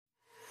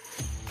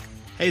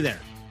Hey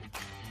there.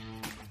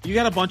 You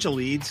got a bunch of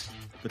leads,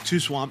 but too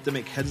swamped to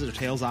make heads or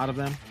tails out of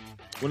them?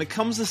 When it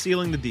comes to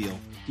sealing the deal,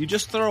 do you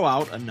just throw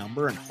out a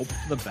number and hope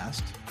for the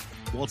best?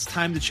 Well, it's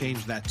time to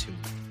change that tune.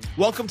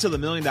 Welcome to the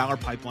 $1 Million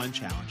Pipeline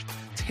Challenge,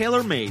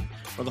 tailor-made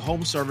for the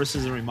home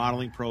services and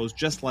remodeling pros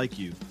just like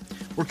you.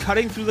 We're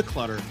cutting through the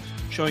clutter,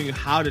 showing you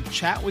how to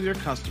chat with your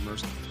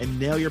customers and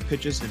nail your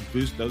pitches and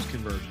boost those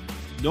conversions.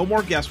 No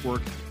more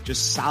guesswork,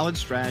 just solid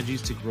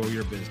strategies to grow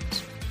your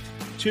business.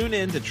 Tune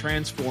in to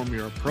transform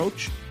your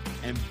approach,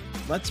 and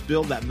let's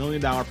build that $1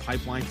 Million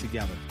Pipeline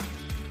together.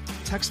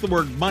 Text the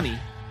word money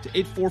to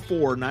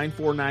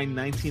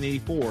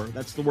 844-949-1984.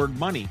 That's the word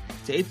money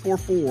to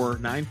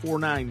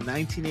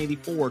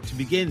 844-949-1984 to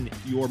begin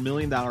your $1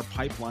 Million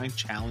Pipeline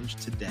Challenge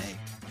today.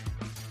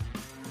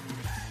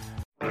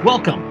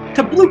 Welcome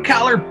to Blue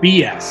Collar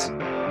BS,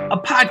 a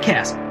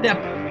podcast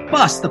that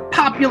busts the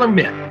popular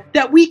myth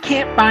that we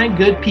can't find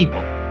good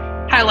people,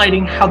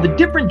 highlighting how the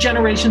different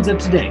generations of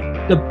today,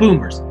 the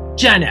boomers,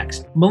 Gen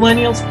X,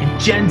 millennials,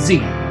 and Gen Z,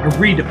 are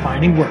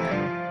redefining work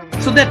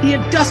so that the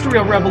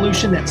industrial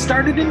revolution that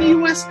started in the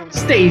U.S.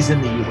 stays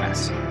in the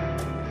U.S.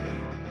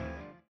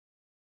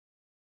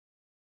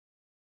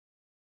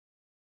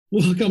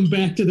 Welcome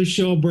back to the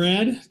show,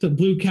 Brad, to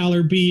Blue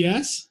Collar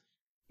BS.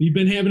 You've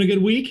been having a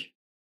good week?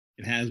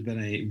 It has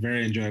been a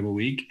very enjoyable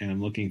week, and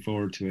I'm looking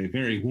forward to a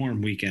very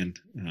warm weekend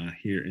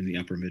here in the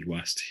upper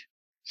Midwest.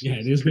 Yeah,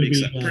 it is pretty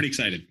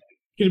excited.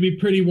 Going to be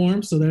pretty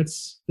warm, so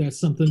that's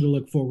something to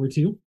look forward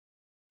to.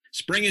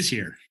 Spring is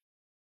here.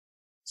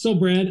 So,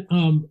 Brad,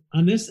 on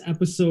this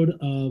episode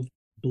of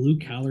Blue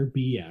Collar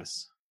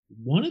BS,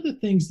 one of the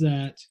things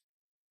that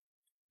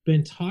I've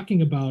been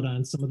talking about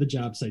on some of the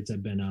job sites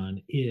I've been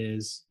on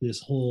is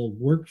this whole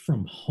work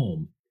from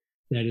home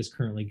that is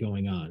currently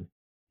going on,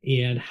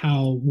 and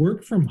how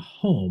work from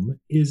home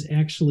is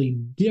actually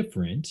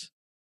different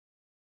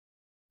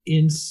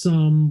in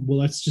some, well,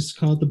 let's just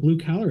call it the blue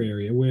collar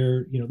area,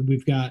 where, you know,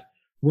 we've got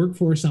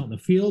workforce out in the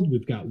field,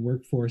 we've got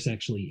workforce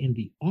actually in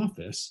the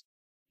office.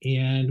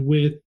 And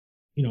with,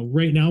 you know,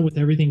 right now with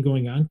everything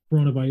going on,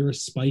 coronavirus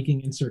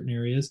spiking in certain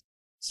areas,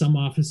 some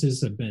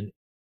offices have been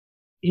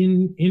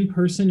in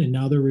person and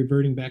now they're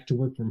reverting back to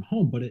work from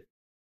home. But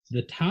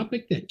the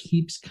topic that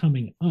keeps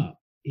coming up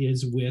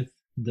is with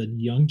the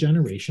young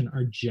generation,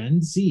 our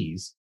Gen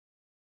Zs,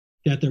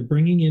 that they're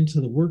bringing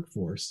into the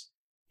workforce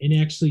and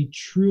actually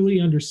truly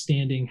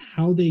understanding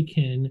how they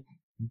can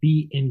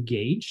be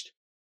engaged,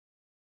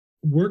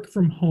 work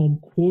from home,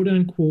 quote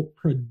unquote,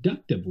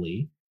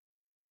 productively,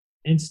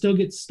 and still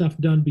get stuff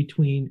done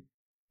between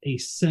a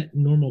set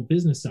normal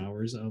business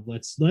hours of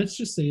let's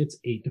just say it's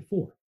 8 to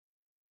 4.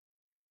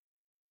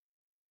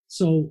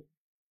 So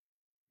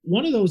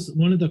one of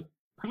the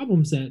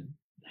problems that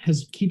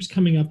keeps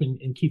coming up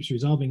and keeps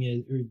resolving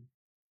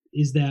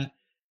is that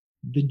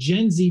the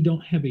Gen Z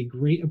don't have a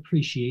great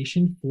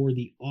appreciation for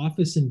the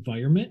office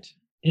environment,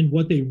 and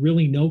what they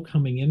really know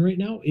coming in right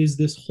now is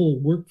this whole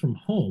work from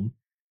home,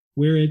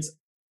 where it's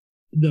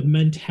the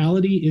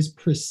mentality is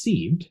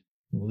perceived.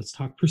 Well, let's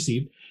talk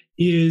perceived,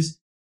 is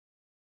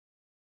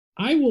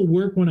I will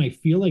work when I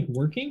feel like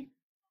working.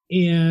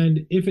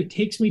 And if it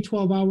takes me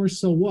 12 hours,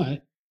 so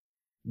what?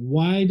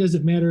 Why does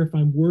it matter if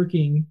I'm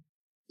working,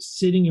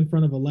 sitting in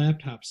front of a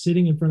laptop,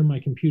 sitting in front of my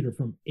computer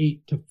from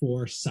 8 to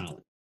 4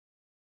 solid?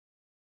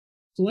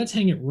 So let's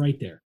hang it right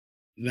there.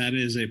 That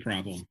is a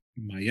problem.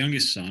 My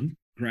youngest son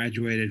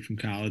graduated from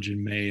college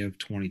in May of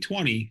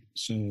 2020.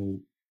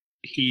 So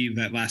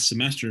that last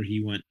semester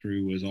he went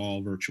through was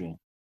all virtual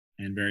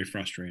and very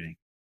frustrating.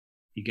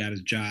 He got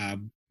his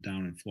job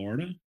down in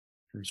Florida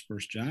for his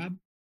first job,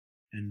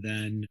 and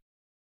then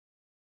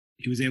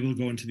he was able to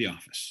go into the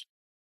office.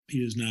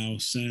 He has now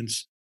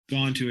since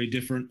gone to a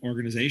different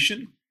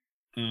organization,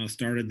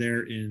 started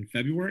there in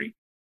February,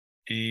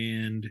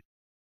 and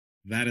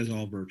that is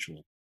all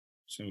virtual.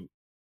 So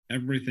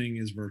everything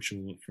is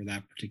virtual for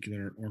that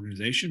particular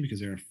organization because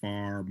they're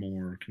far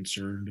more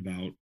concerned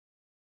about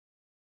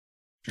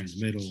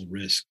transmittal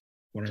risk,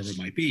 whatever it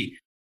might be.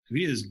 So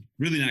he has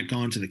really not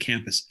gone to the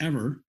campus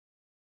ever.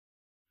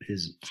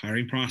 His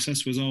hiring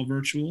process was all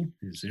virtual.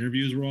 His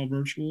interviews were all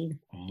virtual.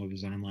 All of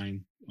his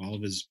onboarding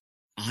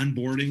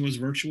was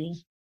virtual.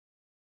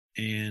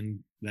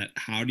 And that,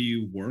 how do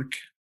you work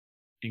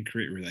and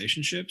create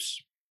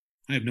relationships?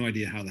 I have no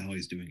idea how the hell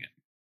he's doing it,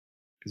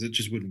 because it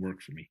just wouldn't work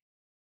for me.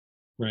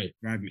 Right.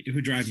 It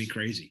would drive me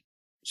crazy.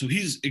 So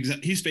he's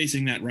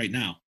facing that right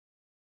now.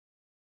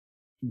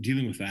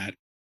 Dealing with that.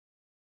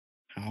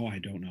 How? I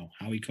don't know.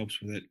 How he copes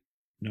with it,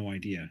 no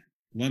idea.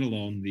 Let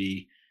alone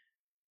the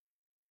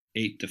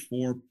 8 to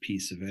 4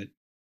 piece of it.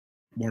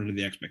 What are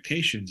the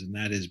expectations? And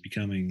that is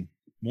becoming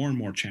more and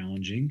more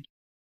challenging.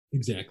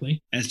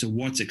 Exactly. As to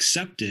what's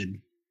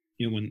accepted.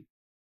 You know, when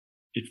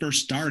it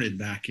first started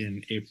back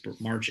in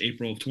March,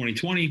 April of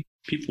 2020,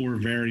 people were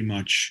very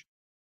much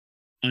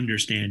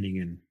understanding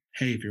and,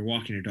 hey, if you're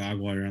walking your dog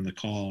while you're on the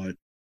call at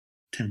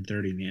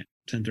 10:30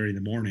 in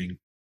the morning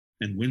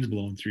and wind's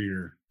blowing through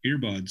your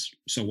earbuds,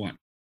 so what?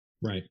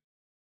 Right.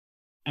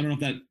 I don't know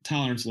if that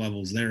tolerance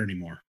level is there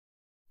anymore.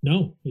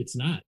 No, it's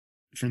not.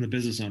 from the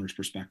business owner's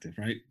perspective,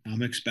 right?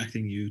 I'm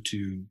expecting you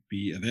to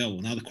be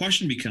available. Now the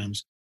question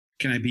becomes,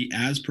 can I be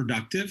as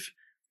productive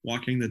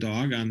walking the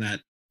dog on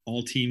that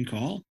all team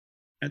call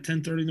at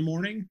 10:30 in the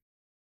morning?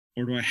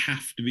 Or do I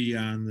have to be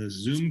on the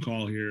Zoom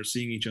call here,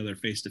 seeing each other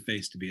face to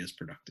face to be as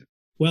productive?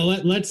 Well,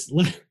 let's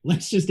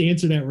just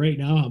answer that right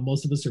now. How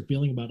most of us are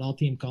feeling about all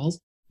team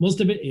calls.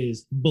 Most of it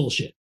is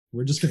bullshit.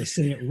 We're just going to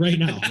say it right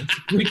now. It's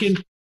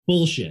freaking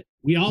bullshit.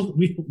 We all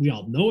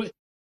know it.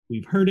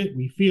 We've heard it.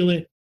 We feel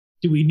it.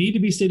 Do we need to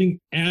be sitting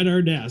at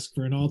our desk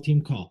for an all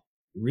team call?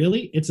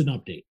 Really? It's an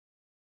update.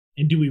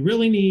 And do we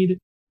really need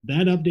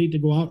that update to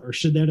go out, or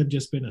should that have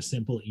just been a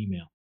simple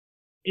email?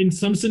 In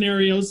some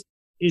scenarios,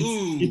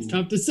 it's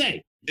tough to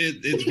say.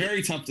 It's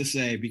very tough to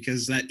say,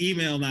 because that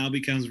email now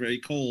becomes very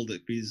cold.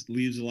 It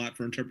leaves a lot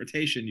for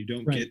interpretation. You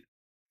don't get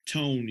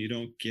tone. You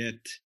don't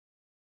get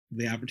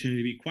the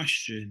opportunity to be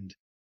questioned.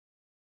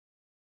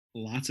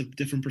 Lots of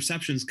different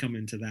perceptions come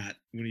into that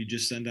when you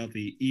just send out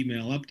the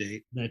email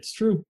update. That's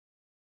true.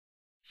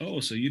 Oh,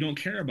 so you don't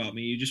care about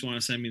me. You just want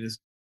to send me this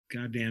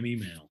goddamn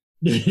email.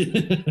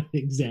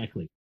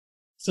 Exactly.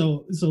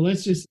 So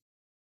let's just,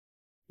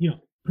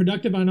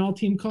 productive on all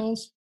team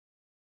calls.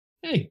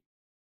 Hey,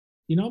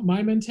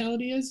 my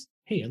mentality is,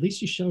 hey, at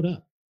least you showed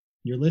up.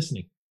 You're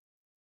listening.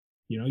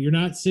 You're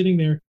not sitting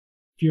there.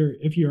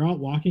 If you're out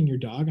walking your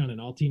dog on an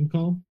all team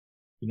call,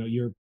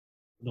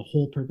 the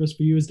whole purpose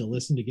for you is to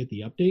listen to get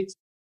the updates.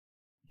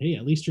 Hey,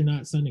 at least you're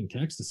not sending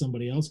text to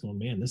somebody else going,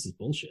 man, this is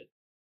bullshit.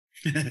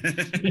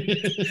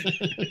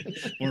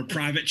 Or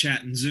private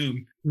chat in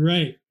Zoom.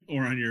 Right.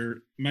 Or on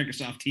your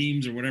Microsoft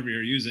Teams or whatever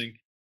you're using.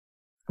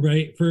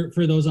 Right.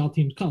 For those all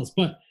team calls.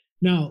 But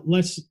now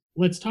let's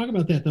talk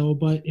about that though.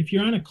 But if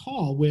you're on a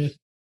call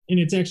and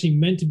it's actually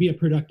meant to be a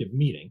productive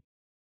meeting,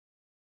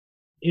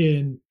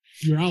 and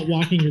you're out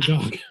walking your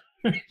dog.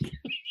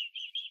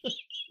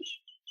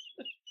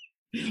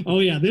 Oh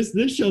yeah,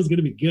 this show's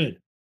gonna be good,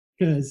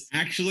 because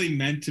actually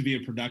meant to be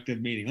a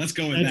productive meeting. Let's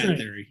go with that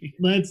theory.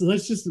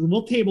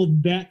 We'll table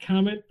that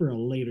comment for a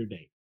later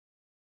date.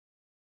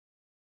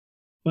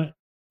 But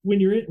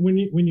when you're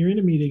in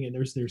a meeting and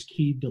there's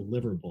key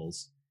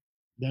deliverables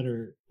that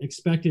are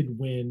expected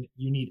when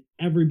you need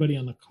everybody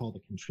on the call to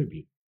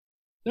contribute,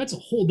 that's a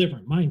whole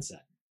different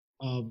mindset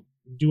of,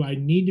 do I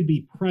need to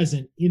be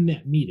present in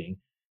that meeting?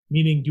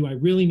 Meaning, do I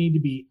really need to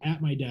be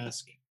at my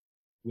desk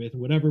with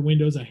whatever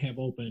windows I have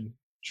open,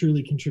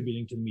 truly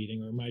contributing to the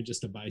meeting, or am I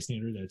just a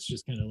bystander that's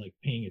just kind of like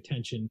paying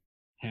attention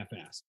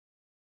half-assed?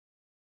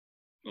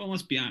 Well,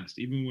 let's be honest.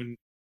 Even when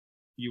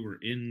you were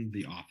in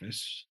the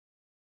office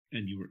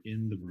and you were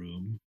in the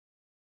room,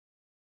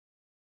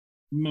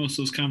 most of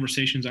those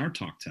conversations are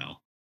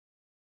talk-tell.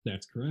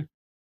 That's correct.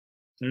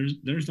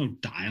 There's no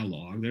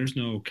dialogue. There's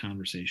no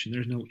conversation.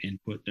 There's no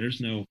input. There's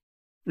no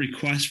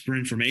request for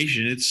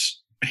information.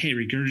 It's, hey,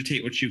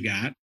 regurgitate what you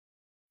got,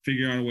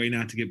 figure out a way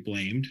not to get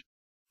blamed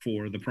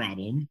for the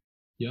problem.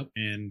 Yep.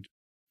 And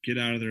get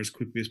out of there as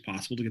quickly as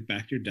possible to get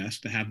back to your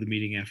desk to have the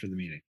meeting after the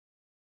meeting.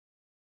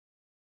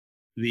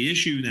 The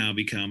issue now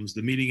becomes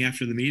the meeting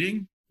after the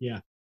meeting. Yeah.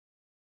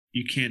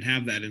 You can't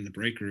have that in the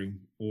break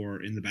room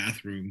or in the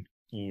bathroom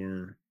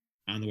or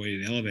on the way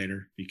to the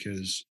elevator,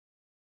 because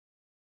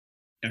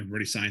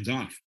everybody signs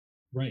off.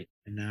 Right.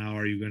 And now,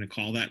 are you going to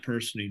call that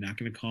person? Are you not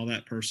going to call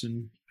that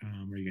person?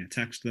 Are you going to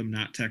text them,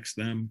 not text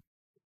them?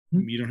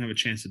 Mm-hmm. You don't have a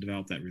chance to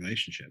develop that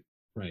relationship.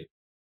 Right.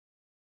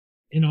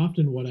 And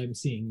often what I'm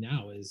seeing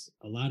now is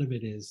a lot of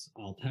it is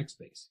all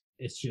text-based.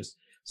 It's just,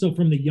 so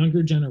from the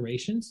younger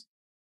generations,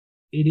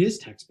 it is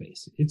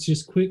text-based. It's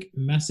just quick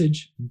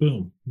message,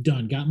 boom,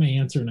 done, got my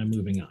answer, and I'm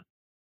moving on.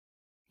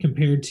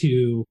 Compared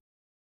to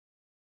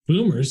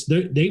boomers,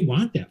 they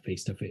want that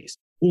face-to-face.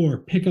 Or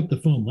pick up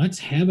the phone, let's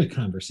have a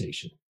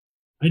conversation.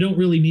 I don't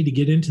really need to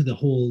get into the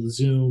whole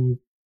Zoom,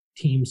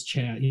 Teams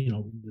chat,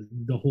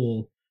 the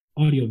whole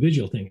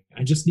audio-visual thing.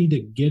 I just need to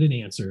get an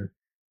answer,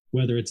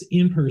 whether it's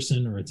in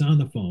person or it's on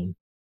the phone.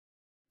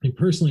 And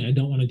personally, I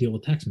don't want to deal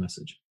with text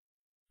message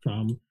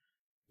from,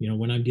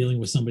 when I'm dealing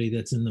with somebody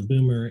that's in the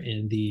boomer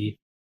and the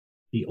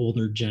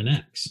older Gen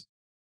X.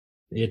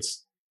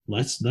 It's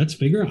let's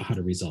figure out how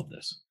to resolve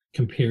this.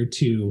 Compared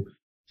to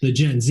the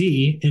Gen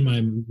Z and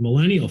my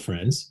millennial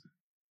friends,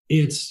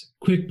 it's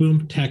quick,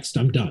 boom, text,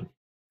 I'm done.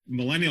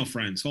 Millennial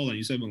friends. Hold on,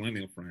 you said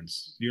millennial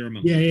friends. You're a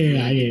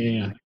millennial.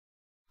 Yeah.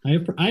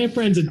 I have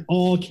friends in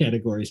all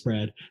categories,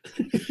 Brad.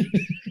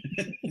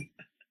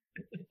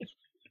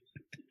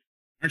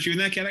 Aren't you in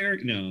that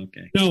category? No,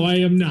 okay. No, I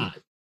am not.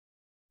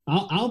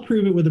 I'll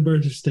prove it with a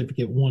birth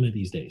certificate one of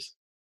these days.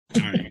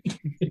 All right.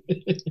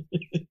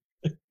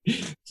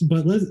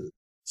 But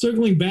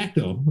circling back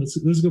though,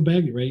 let's go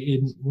back,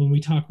 right? When we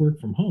talk work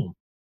from home,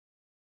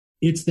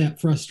 it's that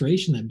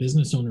frustration that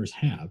business owners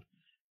have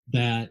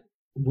that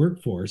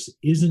workforce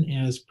isn't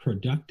as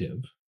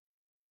productive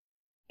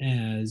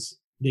as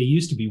they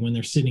used to be when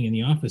they're sitting in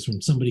the office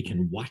when somebody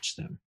can watch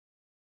them.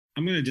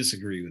 I'm going to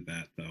disagree with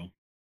that though.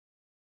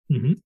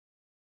 Mm-hmm.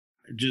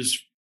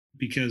 Just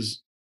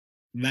because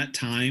that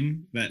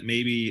time that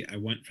maybe I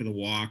went for the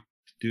walk,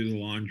 do the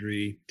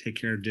laundry, take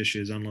care of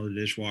dishes, unload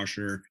the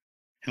dishwasher,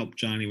 help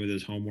Johnny with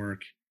his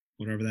homework,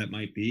 whatever that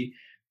might be.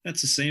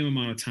 That's the same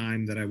amount of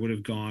time that I would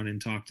have gone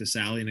and talked to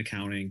Sally in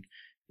accounting,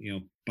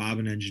 Bob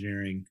in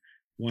engineering,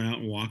 went out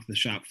and walked the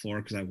shop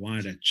floor because I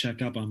wanted to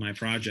check up on my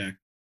project.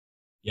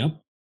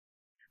 Yep.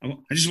 I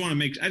just want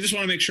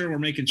to make sure we're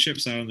making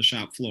chips out on the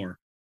shop floor,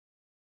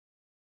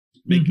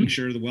 making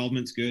sure the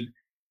weldment's good.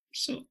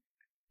 So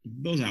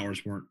those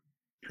hours weren't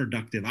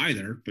productive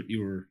either, but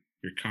your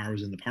car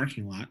was in the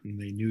parking lot and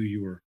they knew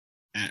you were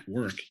at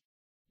work.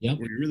 Yep.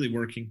 Were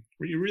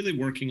you really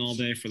working all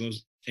day for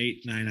those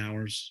 8-9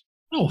 hours?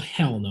 Oh,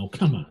 hell no.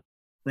 Come on.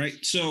 Right.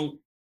 So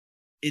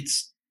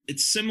it's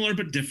similar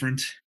but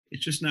different.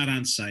 It's just not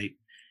on site.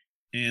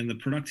 And the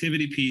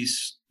productivity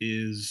piece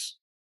is,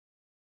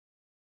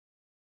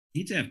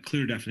 you need to have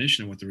clear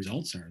definition of what the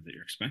results are that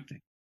you're expecting.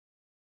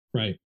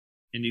 Right.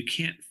 And you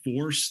can't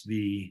force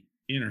the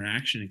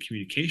interaction and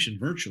communication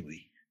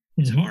virtually.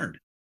 It's hard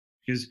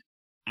because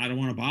I don't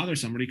want to bother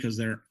somebody because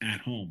they're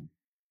at home.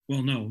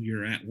 Well, no,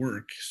 you're at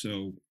work.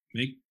 So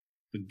make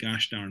the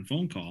gosh darn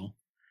phone call.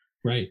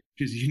 Right.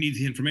 Because you need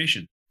the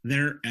information.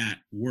 They're at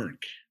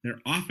work. Their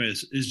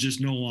office is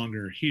just no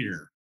longer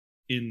here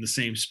in the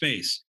same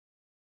space.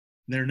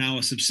 They're now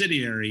a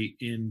subsidiary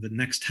in the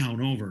next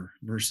town over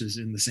versus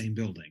in the same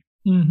building.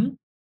 Mm-hmm.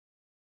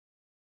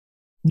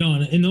 No,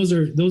 and those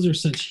are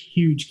such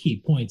huge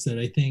key points that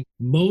I think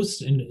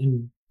most,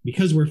 and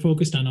because we're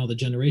focused on all the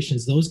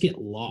generations, those get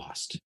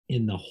lost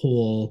in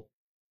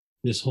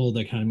this whole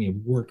dichotomy of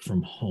work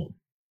from home,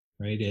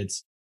 right?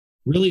 It's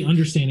really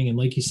understanding, and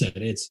like you said,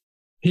 it's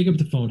pick up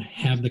the phone,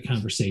 have the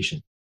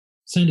conversation,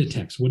 send a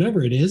text,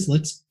 whatever it is,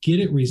 let's get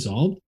it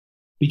resolved,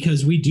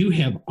 because we do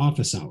have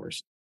office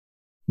hours.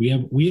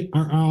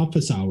 Our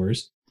office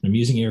hours, I'm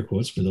using air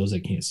quotes for those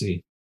that can't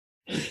see,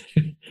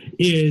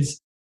 is,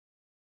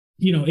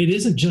 it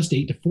isn't just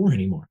 8 to 4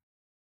 anymore.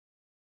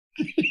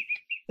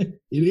 It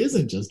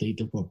isn't just 8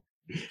 to 4.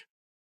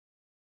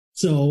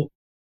 So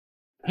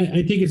I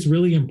think it's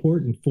really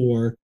important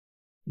for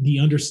the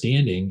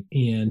understanding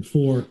and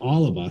for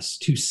all of us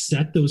to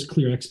set those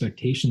clear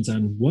expectations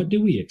on what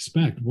do we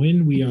expect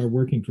when we are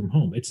working from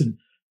home.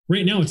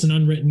 Right now it's an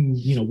unwritten,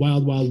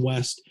 wild, wild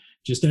west,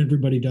 just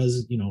everybody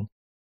does,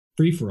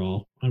 free for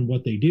all on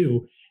what they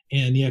do.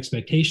 And the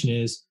expectation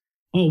is,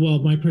 oh, well,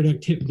 my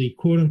productivity,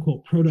 quote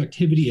unquote,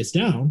 productivity is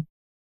down.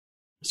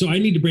 So I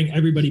need to bring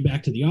everybody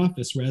back to the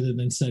office rather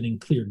than setting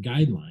clear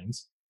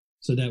guidelines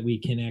so that we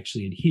can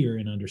actually adhere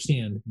and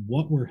understand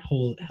what we're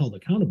held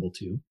accountable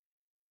to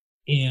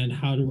and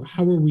how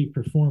are we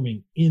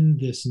performing in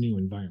this new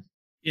environment.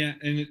 Yeah,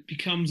 and it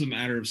becomes a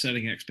matter of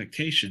setting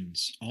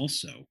expectations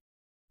also.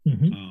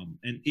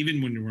 And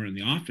even when you were in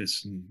the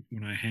office, and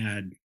when I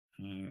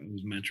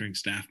was mentoring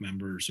staff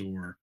members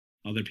or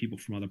other people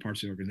from other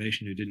parts of the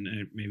organization who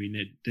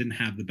didn't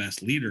have the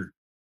best leader,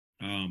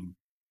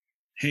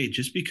 hey,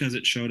 just because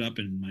it showed up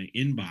in my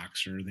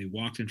inbox or they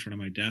walked in front of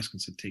my desk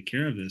and said, take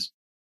care of this,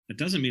 that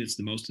doesn't mean it's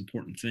the most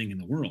important thing in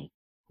the world.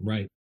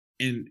 Right.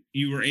 And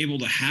you were able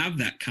to have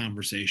that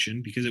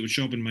conversation because it would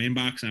show up in my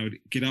inbox and I would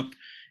get up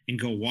and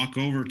go walk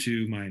over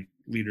to my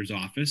leader's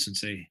office and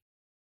say,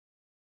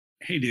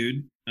 hey,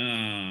 dude,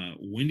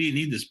 when do you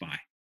need this by?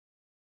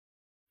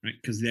 Right?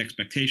 Because the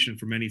expectation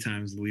for many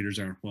times the leaders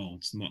are, well,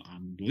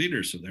 I'm the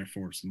leader, so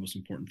therefore it's the most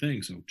important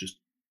thing. So just,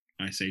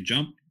 I say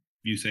jump,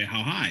 you say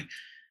how high.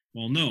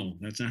 Well, no,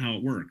 that's not how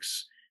it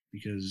works,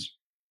 because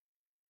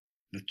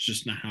that's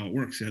just not how it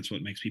works. That's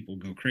what makes people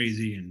go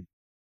crazy, and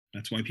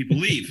that's why people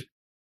leave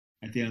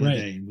at the end of the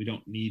day. And we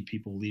don't need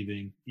people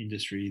leaving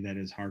industry that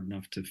is hard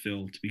enough to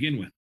fill to begin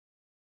with.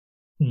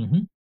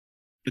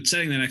 But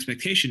setting that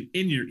expectation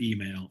in your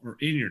email or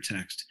in your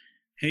text,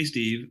 hey,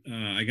 Steve,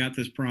 I got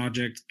this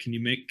project. Can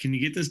you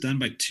get this done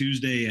by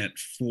Tuesday at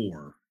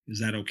 4? Is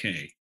that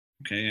okay?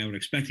 Okay, I would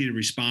expect you to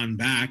respond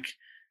back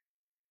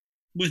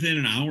within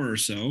an hour or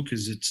so,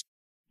 because it's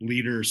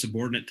leader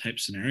subordinate type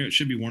scenario. It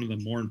should be one of the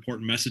more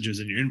important messages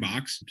in your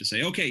inbox to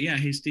say, okay, yeah,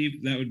 hey,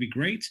 Steve, that would be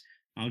great.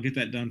 I'll get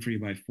that done for you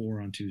by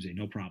 4 on Tuesday.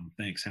 No problem.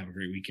 Thanks. Have a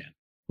great weekend.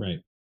 Right.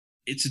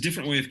 It's a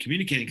different way of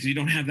communicating because you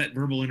don't have that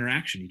verbal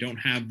interaction. You don't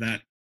have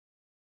that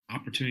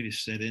opportunity to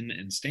sit in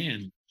and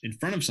stand in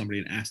front of somebody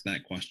and ask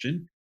that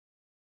question.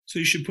 So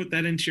you should put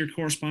that into your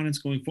correspondence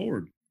going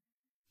forward.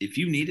 If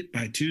you need it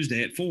by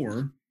Tuesday at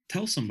 4,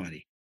 tell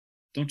somebody.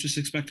 Don't just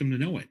expect them to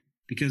know it,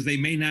 because they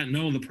may not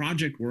know the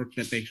project work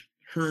that they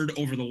heard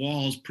over the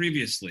walls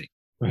previously.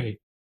 Right.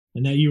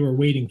 And that you were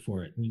waiting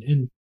for it.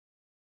 And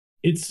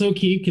it's so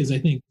key, because I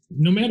think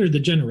no matter the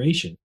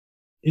generation,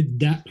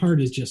 that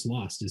part is just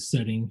lost, is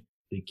setting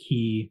the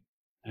key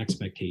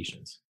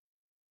expectations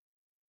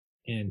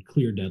and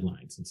clear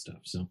deadlines and stuff.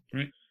 So,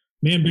 right.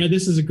 Man, Brad,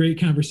 this is a great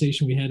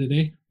conversation we had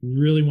today.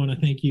 Really want to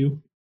thank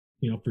you,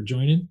 for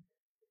joining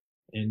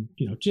and,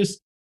 just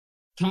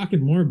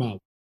talking more about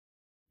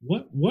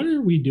what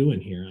are we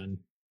doing here on,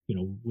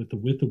 with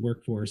the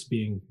workforce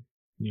being,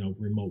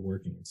 remote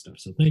working and stuff.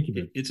 So thank you,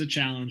 Brad. It's a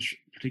challenge,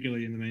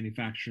 particularly in the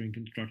manufacturing,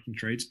 construction,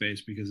 trade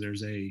space, because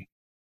there's a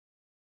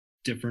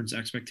difference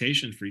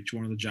expectation for each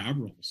one of the job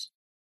roles.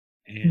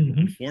 And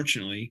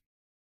unfortunately,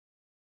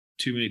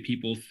 too many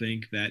people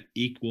think that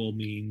equal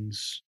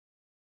means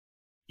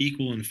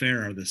equal and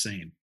fair are the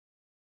same,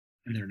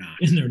 and they're not.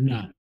 And they're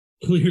not.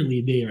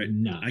 Clearly, they are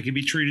not. I can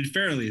be treated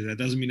fairly. That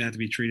doesn't mean I have to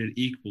be treated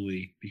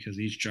equally, because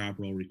each job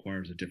role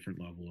requires a different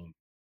level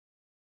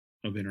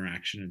of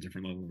interaction, a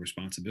different level of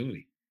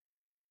responsibility.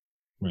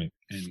 Right.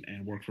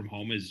 And work from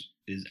home is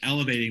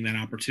elevating that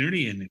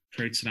opportunity, and it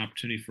creates an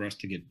opportunity for us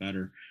to get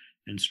better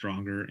and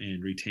stronger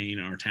and retain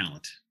our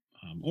talent,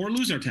 or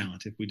lose our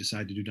talent if we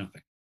decide to do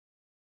nothing.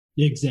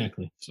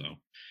 Exactly. So,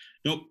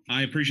 nope.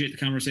 I appreciate the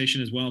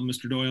conversation as well,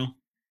 Mr. Doyle,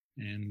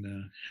 and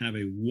have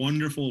a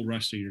wonderful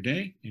rest of your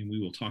day, and we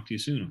will talk to you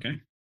soon. Okay.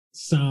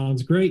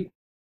 Sounds great.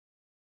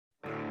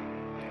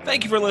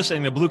 Thank you for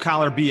listening to Blue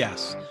Collar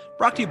BS,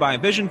 brought to you by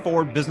Vision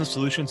Forward Business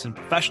Solutions and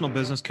Professional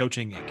Business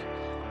Coaching, Inc.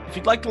 If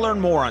you'd like to learn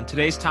more on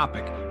today's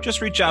topic, just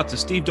reach out to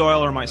Steve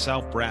Doyle or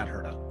myself, Brad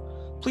Herta.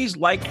 Please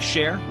like,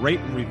 share, rate,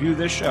 and review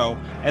this show,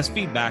 as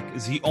feedback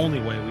is the only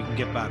way we can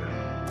get better.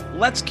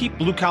 Let's keep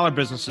blue-collar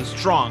businesses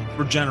strong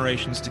for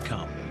generations to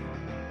come.